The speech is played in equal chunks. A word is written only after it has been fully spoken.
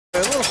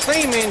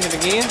steam engine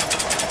again.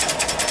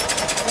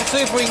 Let's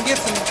see if we can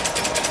get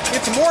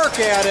some work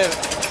out of it.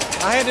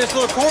 I had this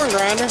little corn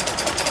grinder.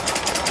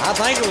 I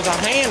think it was a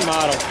hand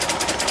model.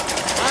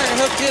 I can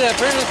hook it up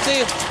here and let's see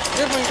if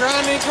we can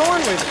grind any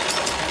corn with it.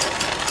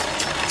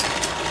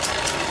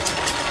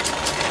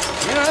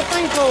 You know, that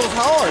thing pulls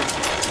hard.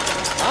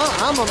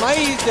 I'm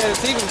amazed that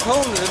it's even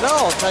pulling it at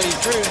all, to tell you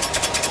the truth.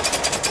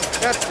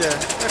 Got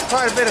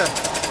quite a bit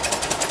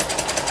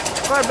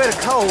of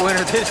cold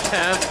winter this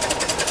time.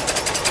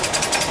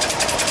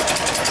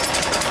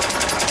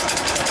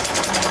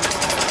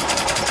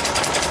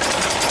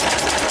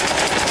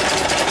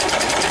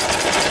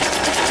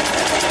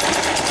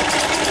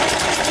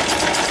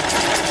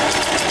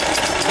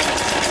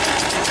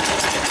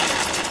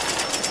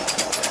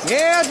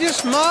 Yeah, I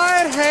just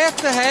might have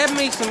to have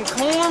me some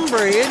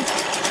cornbread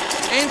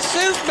and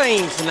soup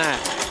beans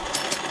tonight.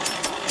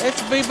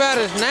 This would be about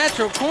as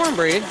natural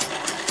cornbread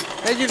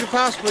as you could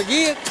possibly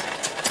get.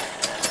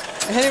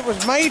 And it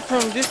was made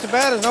from just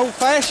about as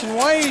old-fashioned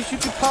way as you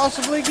could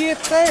possibly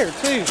get there,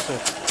 too. So.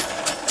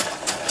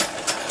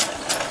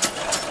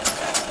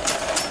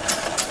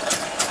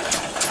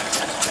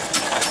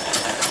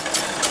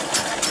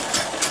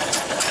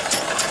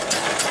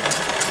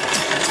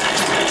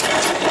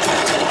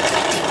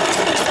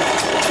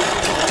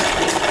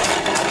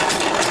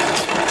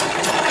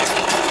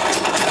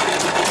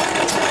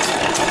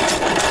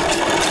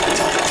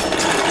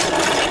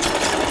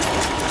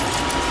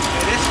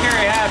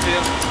 Carey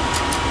Highfield.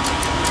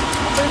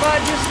 I believe I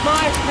just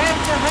might have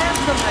to have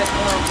some of that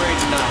cornbread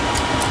tonight.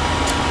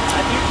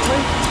 I do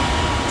believe.